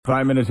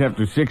5 minutes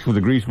after 6 with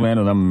the Greasman,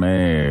 and I'm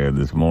mad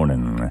this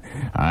morning.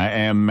 I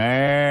am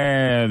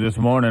mad this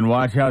morning.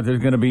 Watch out, there's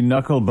going to be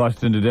knuckle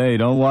busting today.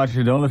 Don't watch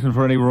it. Don't listen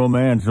for any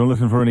romance. Don't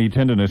listen for any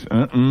tenderness.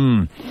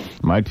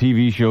 My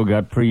TV show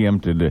got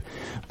preempted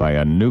by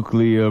a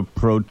nuclear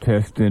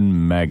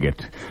protesting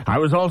maggot. I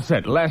was all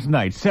set last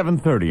night,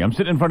 7:30. I'm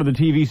sitting in front of the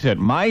TV set.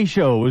 My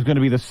show was going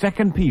to be the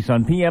second piece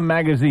on PM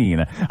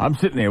Magazine. I'm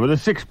sitting there with a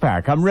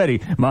six-pack. I'm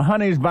ready. My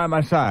honey's by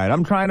my side.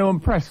 I'm trying to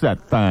impress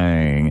that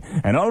thing.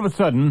 And all of a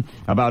sudden,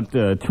 about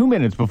 2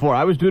 minutes before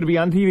I was due to be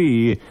on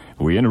TV,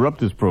 we interrupt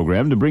this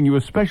program to bring you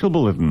a special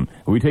bulletin.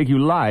 We take you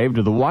live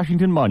to the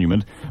Washington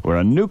Monument, where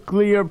a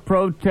nuclear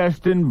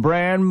protesting,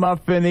 bran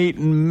muffin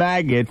eating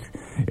maggot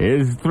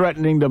is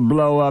threatening to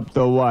blow up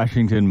the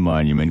Washington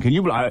Monument. Can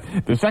you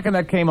the second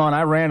that came on,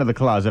 I ran to the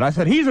closet. I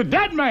said, "He's a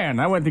dead man!"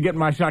 I went to get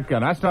my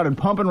shotgun. I started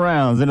pumping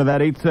rounds into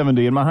that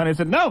 870, and my honey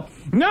said, No,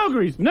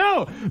 Grease,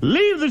 no!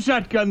 Leave the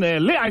shotgun there.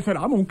 I said,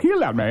 "I'm gonna kill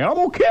that man. I'm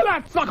gonna kill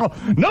that sucker.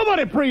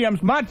 Nobody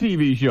preempts my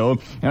TV show."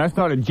 And I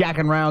started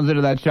jacking rounds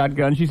into that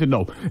shotgun. She said,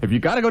 "No, if you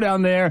gotta go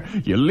down there,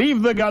 you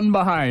leave the gun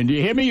behind. Do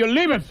you hear me? You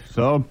leave it."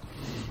 So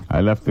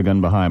I left the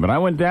gun behind. But I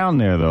went down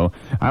there, though.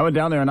 I went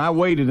down there and I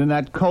waited in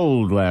that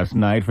cold last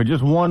night for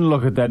just one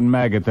look at that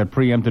maggot that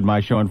preempted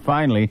my show. And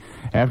finally,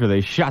 after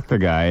they shot the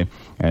guy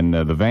and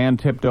the van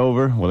tipped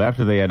over, well,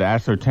 after they had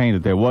ascertained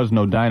that there was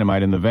no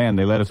dynamite in the van,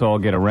 they let us all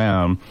get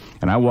around.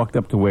 And I walked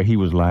up to where he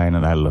was lying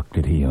and I looked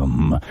at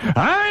him.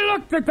 I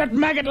looked at that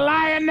maggot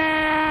lying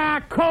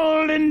there,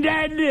 cold and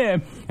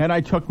dead. And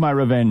I took my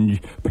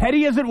revenge.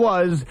 Petty as it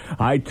was,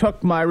 I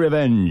took my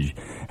revenge.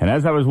 And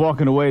as I was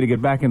walking away to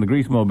get back in the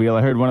grease mobile,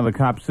 I heard one of the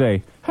cops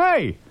say,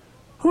 "Hey,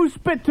 who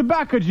spit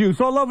tobacco juice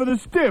all over the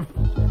stiff?"